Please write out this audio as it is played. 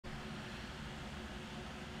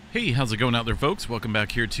Hey, how's it going out there, folks? Welcome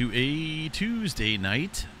back here to a Tuesday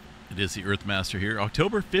night. It is the Earthmaster here,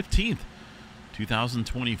 October 15th,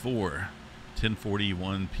 2024,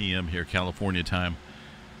 10:41 p.m. here, California time.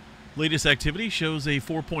 Latest activity shows a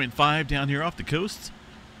 4.5 down here off the coast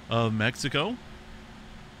of Mexico.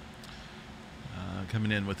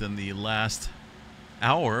 Coming in within the last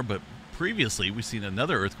hour, but previously we've seen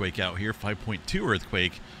another earthquake out here, 5.2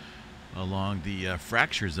 earthquake along the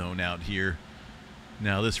fracture zone out here.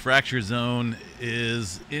 Now this fracture zone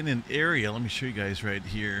is in an area, let me show you guys right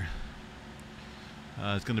here.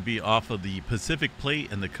 It's going to be off of the Pacific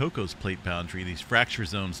Plate and the Cocos Plate boundary. These fracture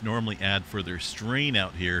zones normally add further strain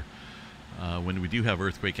out here when we do have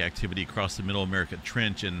earthquake activity across the Middle America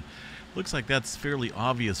Trench, and looks like that's fairly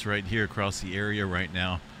obvious right here across the area right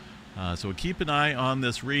now. So we'll keep an eye on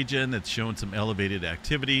this region. It's showing some elevated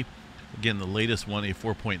activity. Again, the latest one, a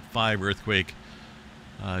 4.5 earthquake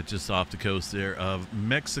just off the coast there of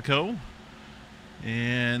Mexico.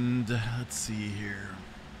 And let's see here.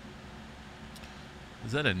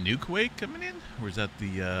 Is that a new quake coming in? Or is that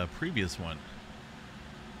the previous one?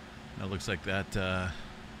 That looks like that...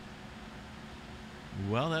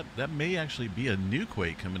 well, that may actually be a new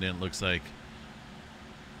quake coming in, looks like.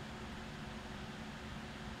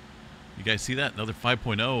 You guys see that? Another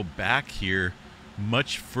 5.0 back here,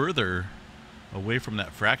 much further away from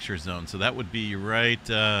that fracture zone. So that would be right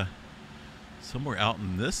somewhere out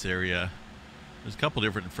in this area. There's a couple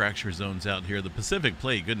different fracture zones out here. The Pacific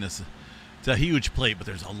Plate, goodness, it's a huge plate, but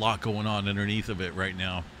there's a lot going on underneath of it right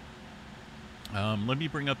now. Let me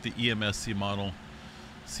bring up the EMSC model,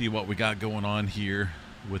 see what we got going on here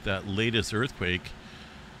with that latest earthquake.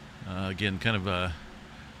 Again, kind of a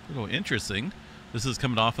little interesting. This is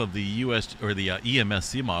coming off of the US or the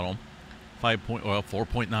EMSC model.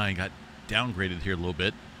 4.9 got downgraded here a little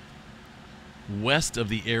bit. West of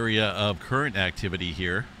the area of current activity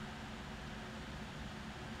here.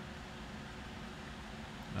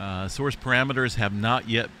 Source parameters have not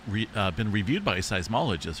yet been reviewed by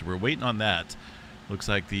seismologists. We're waiting on that. Looks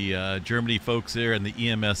like the Germany folks there and the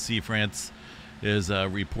EMSC France is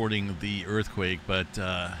reporting the earthquake, but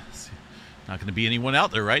not going to be anyone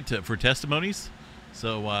out there, right, for testimonies.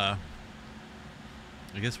 So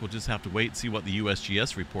I guess we'll just have to wait and see what the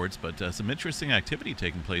USGS reports, but some interesting activity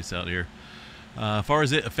taking place out here. As far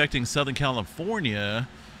as it affecting Southern California,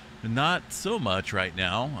 not so much right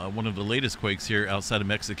now. One of the latest quakes here outside of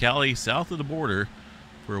Mexicali, south of the border,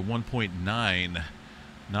 for 1.9.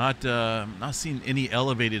 Not seeing any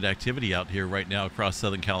elevated activity out here right now across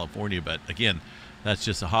Southern California, but again, that's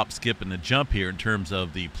just a hop, skip, and a jump here in terms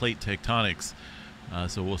of the plate tectonics.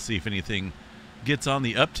 So we'll see if anything gets on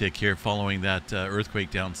the uptick here following that earthquake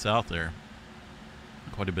down south there.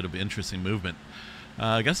 Quite a bit of interesting movement.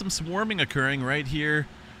 Got some swarming occurring right here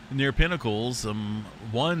near Pinnacles. Some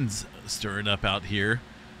ones stirring up out here.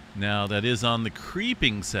 Now that is on the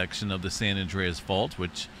creeping section of the San Andreas Fault,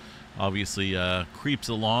 which obviously creeps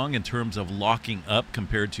along in terms of locking up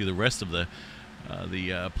compared to the rest of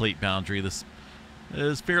the plate boundary. This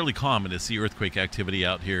is fairly common to see earthquake activity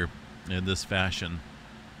out here in this fashion.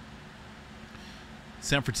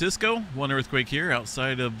 San Francisco, one earthquake here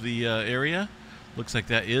outside of the area. Looks like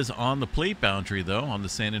that is on the plate boundary, though, on the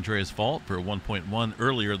San Andreas Fault for 1.1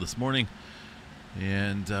 earlier this morning.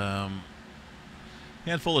 And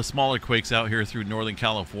handful of smaller quakes out here through Northern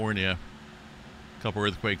California. A couple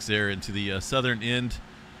earthquakes there into the southern end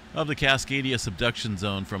of the Cascadia subduction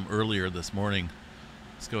zone from earlier this morning.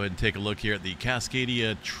 Let's go ahead and take a look here at the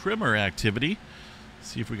Cascadia tremor activity.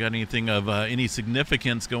 See if we got anything of any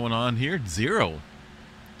significance going on here. Zero.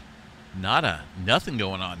 Nada. Nothing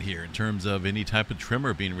going on here in terms of any type of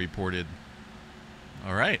tremor being reported.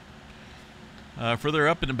 All right. Further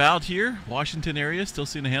up and about here, Washington area, still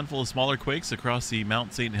seeing a handful of smaller quakes across the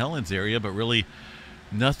Mount St. Helens area, but really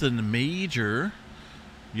nothing major.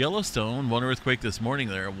 Yellowstone, one earthquake this morning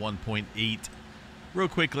there at 1.8. Real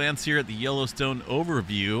quick glance here at the Yellowstone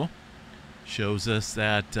overview shows us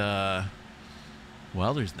that,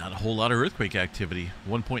 well, there's not a whole lot of earthquake activity.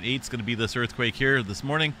 1.8 is going to be this earthquake here this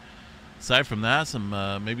morning. Aside from that, some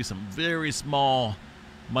maybe some very small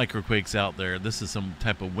microquakes out there. This is some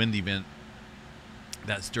type of wind event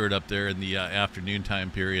that stirred up there in the afternoon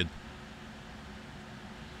time period.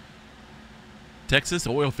 Texas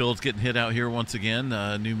oil fields getting hit out here once again.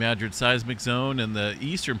 New Madrid seismic zone in the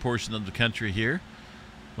eastern portion of the country here.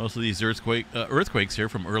 Most of these earthquakes here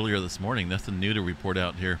from earlier this morning. Nothing new to report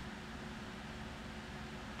out here.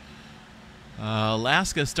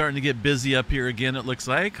 Alaska starting to get busy up here again, it looks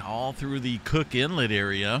like, all through the Cook Inlet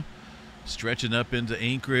area, stretching up into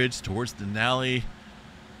Anchorage towards Denali.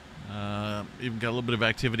 Even got a little bit of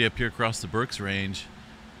activity up here across the Berks Range.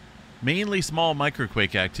 Mainly small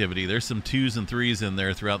microquake activity. There's some 2s and 3s in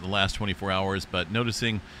there throughout the last 24 hours, but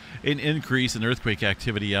noticing an increase in earthquake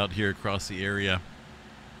activity out here across the area.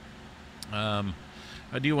 I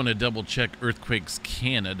do want to double check Earthquakes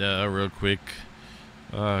Canada real quick.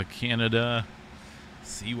 Canada,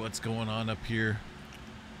 see what's going on up here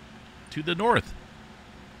to the north,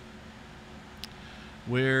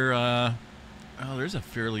 where oh, there's a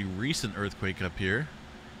fairly recent earthquake up here.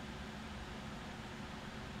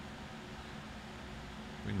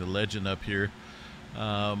 Bring the legend up here.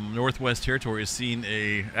 Northwest Territory has seen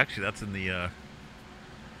a, actually that's in the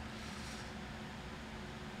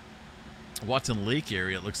Watson Lake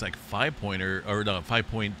area. It looks like 5-pointer, or no,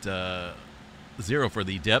 5.0 for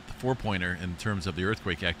the depth, 4-pointer in terms of the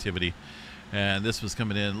earthquake activity. And this was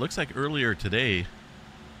coming in, looks like earlier today.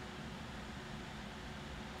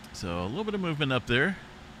 So a little bit of movement up there.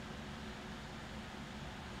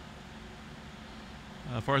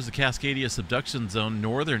 As far as the Cascadia subduction zone,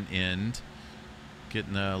 northern end,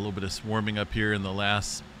 getting a little bit of swarming up here in the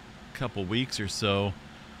last couple weeks or so.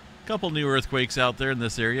 A couple new earthquakes out there in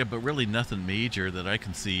this area, but really nothing major that I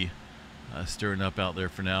can see stirring up out there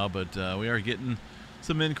for now. But we are getting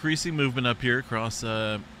some increasing movement up here across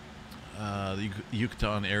the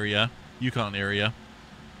Yukon area.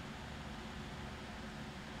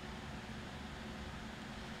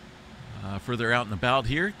 Further out and about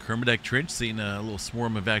here, Kermadec Trench, seeing a little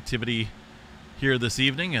swarm of activity here this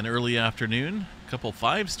evening and early afternoon. A couple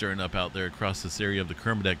 5s stirring up out there across this area of the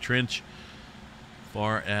Kermadec Trench. As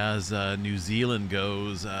far as New Zealand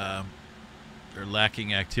goes, they're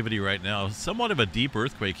lacking activity right now. Somewhat of a deep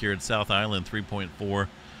earthquake here in South Island, 3.4.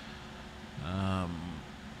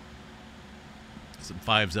 Some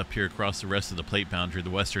 5s up here across the rest of the plate boundary, the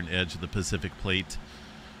western edge of the Pacific Plate.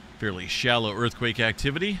 Fairly shallow earthquake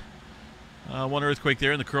activity. One earthquake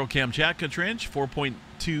there in the Kuril-Kamchatka Trench,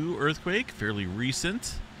 4.2 earthquake, fairly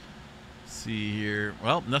recent. Let's see here.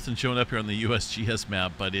 Well, nothing showing up here on the USGS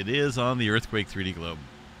map, but it is on the earthquake 3D globe.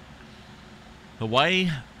 Hawaii,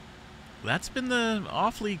 that's been the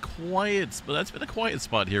awfully quiet, but that's been a quiet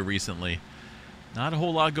spot here recently. Not a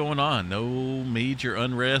whole lot going on. No major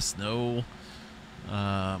unrest. No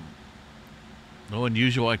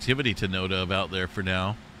unusual activity to note of out there for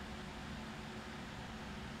now.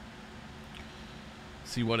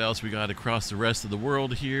 See what else we got across the rest of the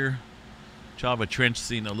world here. Java Trench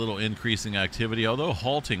seeing a little increasing activity, although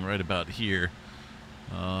halting right about here.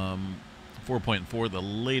 4.4, the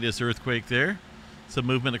latest earthquake there. Some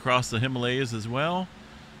movement across the Himalayas as well.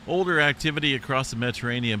 Older activity across the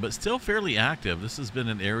Mediterranean, but still fairly active. This has been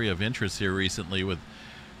an area of interest here recently with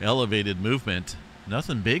elevated movement.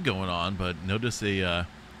 Nothing big going on, but notice an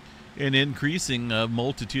increasing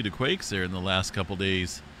multitude of quakes there in the last couple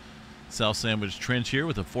days. South Sandwich Trench here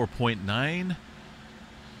with a 4.9.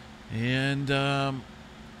 And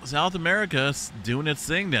South America's doing its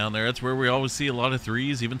thing down there. That's where we always see a lot of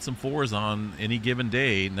 3s, even some 4s on any given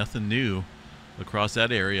day. Nothing new across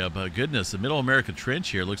that area. But goodness, the Middle America Trench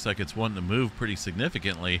here looks like it's wanting to move pretty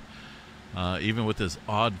significantly. Even with this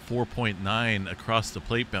odd 4.9 across the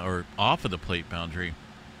plate, or off of the plate boundary.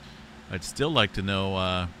 I'd still like to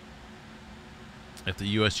know if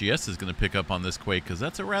the USGS is going to pick up on this quake, because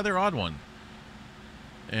that's a rather odd one.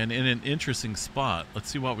 And in an interesting spot. Let's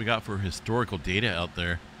see what we got for historical data out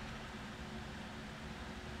there.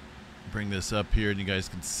 Bring this up here and you guys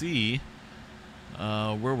can see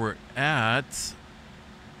where we're at.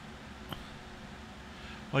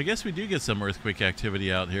 Well, I guess we do get some earthquake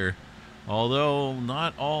activity out here, although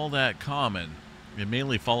not all that common. It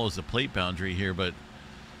mainly follows the plate boundary here, but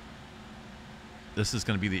this is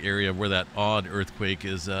going to be the area where that odd earthquake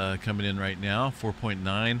is coming in right now,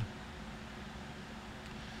 4.9.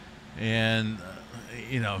 And,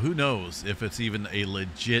 you know, who knows if it's even a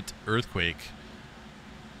legit earthquake.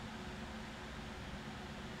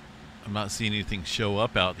 I'm not seeing anything show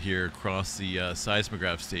up out here across the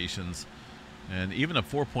seismograph stations. And even a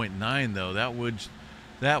 4.9, though,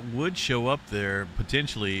 that would show up there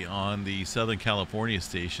potentially on the Southern California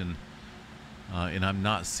station. And I'm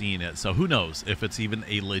not seeing it. So who knows if it's even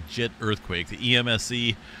a legit earthquake. The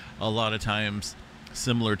EMSC, a lot of times,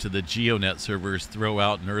 similar to the GeoNet servers, throw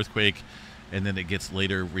out an earthquake and then it gets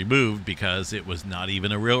later removed because it was not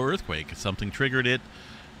even a real earthquake. Something triggered it,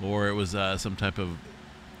 or it was some type of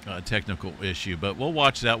technical issue. But we'll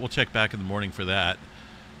watch that. We'll check back in the morning for that.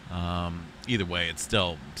 Either way, it's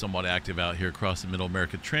still somewhat active out here across the Middle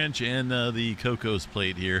America Trench and the Cocos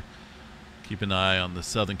Plate here. Keep an eye on the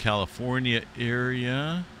Southern California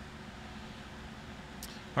area.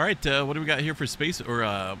 All right, what do we got here for space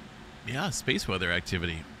space weather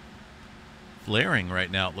activity? Flaring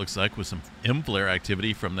right now, it looks like, with some M-flare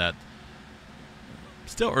activity from that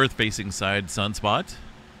Still Earth-facing side sunspot.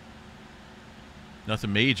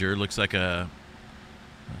 Nothing major. Looks like a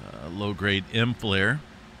low-grade M flare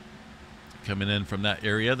coming in from that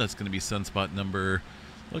area. That's going to be sunspot number,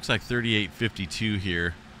 looks like 3852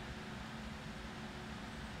 here.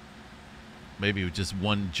 Maybe just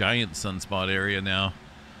one giant sunspot area now.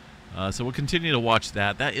 So we'll continue to watch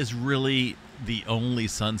that. That is really the only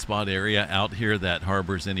sunspot area out here that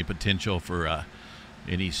harbors any potential for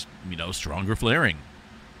any, stronger flaring.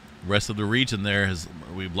 The rest of the region there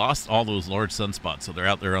we've lost all those large sunspots, so they're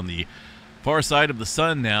out there on the far side of the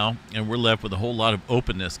sun now, and we're left with a whole lot of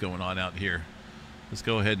openness going on out here. Let's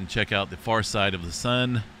go ahead and check out the far side of the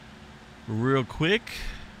sun real quick.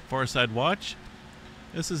 Far side watch.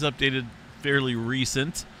 This is updated fairly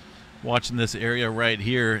recent. Watching this area right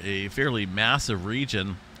here, a fairly massive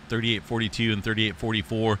region, 3842 and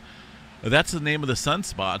 3844. That's the name of the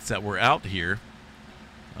sunspots that were out here.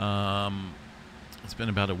 It's been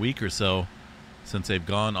about a week or so since they've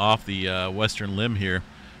gone off the western limb here.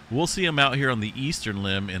 We'll see them out here on the eastern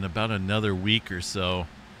limb in about another week or so.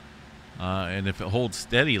 And if it holds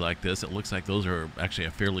steady like this, it looks like those are actually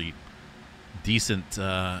a fairly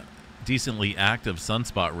decently active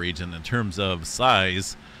sunspot region in terms of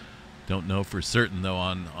size. Don't know for certain, though,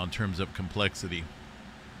 on terms of complexity.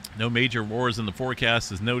 No major roars in the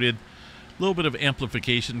forecast is noted. A little bit of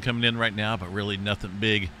amplification coming in right now, but really nothing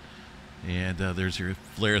big. And there's your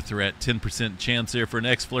flare threat, 10% chance there for an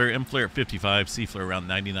X flare, M flare at 55, C flare around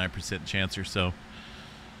 99% chance or so.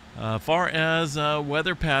 Far as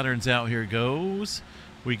weather patterns out here goes,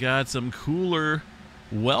 we got some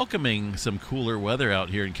welcoming some cooler weather out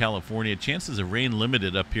here in California. Chances of rain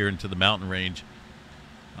limited up here into the mountain range.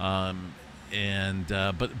 But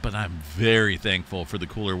I'm very thankful for the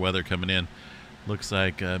cooler weather coming in. Looks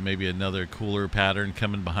like maybe another cooler pattern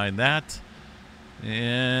coming behind that.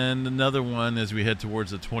 And another one as we head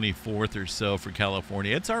towards the 24th or so for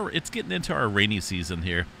California. It's getting into our rainy season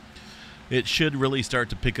here. It should really start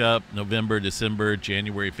to pick up November, December,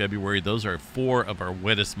 January, February. Those are 4 of our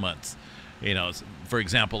wettest months. For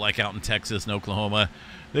example, like out in Texas and Oklahoma,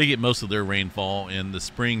 they get most of their rainfall in the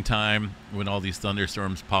springtime when all these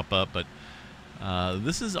thunderstorms pop up. But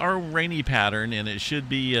this is our rainy pattern, and it should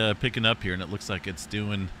be picking up here. And it looks like it's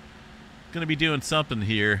going to be doing something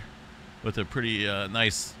here with a pretty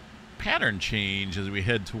nice pattern change as we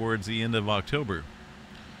head towards the end of October.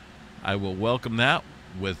 I will welcome that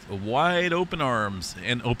with wide open arms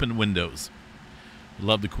and open windows.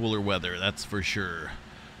 Love the cooler weather, that's for sure.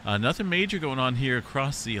 Nothing major going on here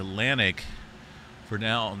across the Atlantic for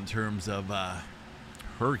now in terms of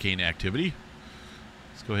hurricane activity.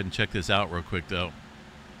 Let's go ahead and check this out real quick, though.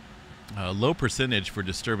 Low percentage for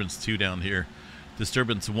disturbance 2 down here.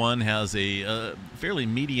 Disturbance 1 has a fairly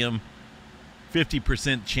medium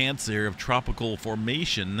 50% chance there of tropical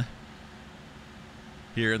formation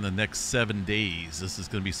here in the next 7 days. This is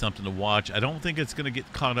going to be something to watch. I don't think it's going to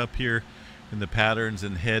get caught up here in the patterns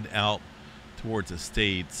and head out towards the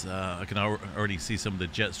states. I can already see some of the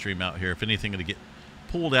jet stream out here. If anything, going to get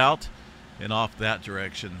pulled out and off that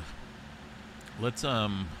direction. Let's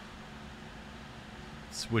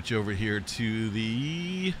switch over here to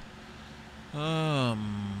the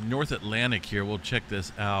North Atlantic here. We'll check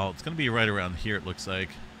this out. It's going to be right around here, it looks like.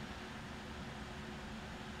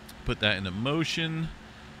 Put that into motion.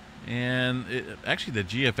 And actually, the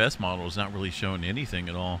GFS model is not really showing anything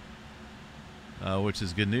at all, which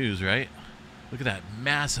is good news, right? Look at that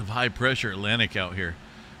massive high-pressure Atlantic out here.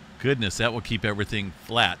 Goodness, that will keep everything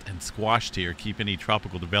flat and squashed here, keep any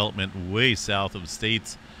tropical development way south of the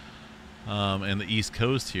states and the East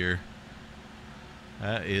Coast here.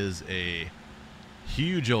 That is a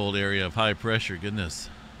huge old area of high pressure. Goodness.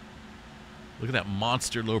 Look at that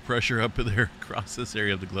monster low pressure up there across this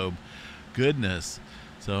area of the globe. Goodness.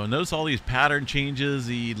 So notice all these pattern changes,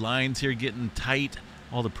 the lines here getting tight,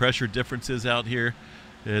 all the pressure differences out here.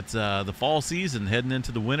 It's the fall season heading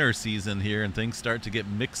into the winter season here, and things start to get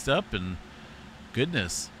mixed up, and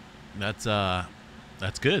goodness, that's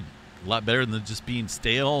good. A lot better than just being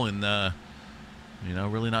stale and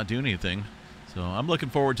really not doing anything. So I'm looking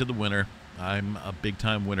forward to the winter. I'm a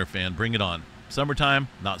big-time winter fan. Bring it on. Summertime,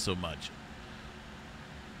 not so much.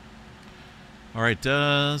 All right,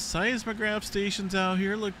 seismograph stations out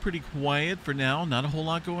here look pretty quiet for now. Not a whole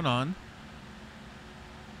lot going on.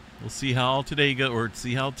 We'll see how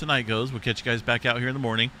see how tonight goes. We'll catch you guys back out here in the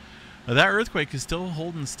morning. That earthquake is still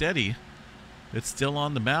holding steady. It's still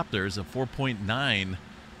on the map. There's a 4.9.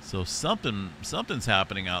 So something's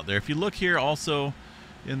happening out there. If you look here also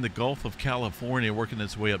in the Gulf of California, working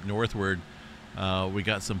its way up northward, we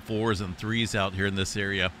got some 4s and 3s out here in this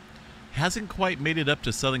area. Hasn't quite made it up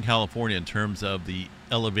to Southern California in terms of the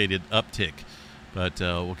elevated uptick, but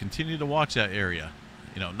we'll continue to watch that area.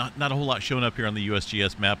 Not a whole lot showing up here on the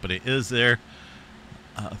USGS map, but it is there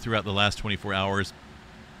throughout the last 24 hours.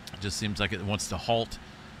 It just seems like it wants to halt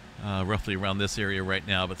roughly around this area right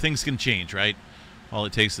now, but things can change, right? All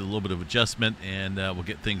it takes is a little bit of adjustment, and we'll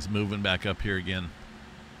get things moving back up here again.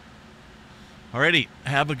 Alrighty,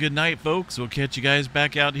 have a good night, folks. We'll catch you guys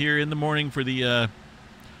back out here in the morning for the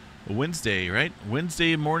Wednesday, right?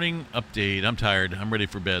 Wednesday morning update. I'm tired. I'm ready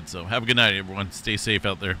for bed, so have a good night, everyone. Stay safe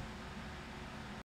out there.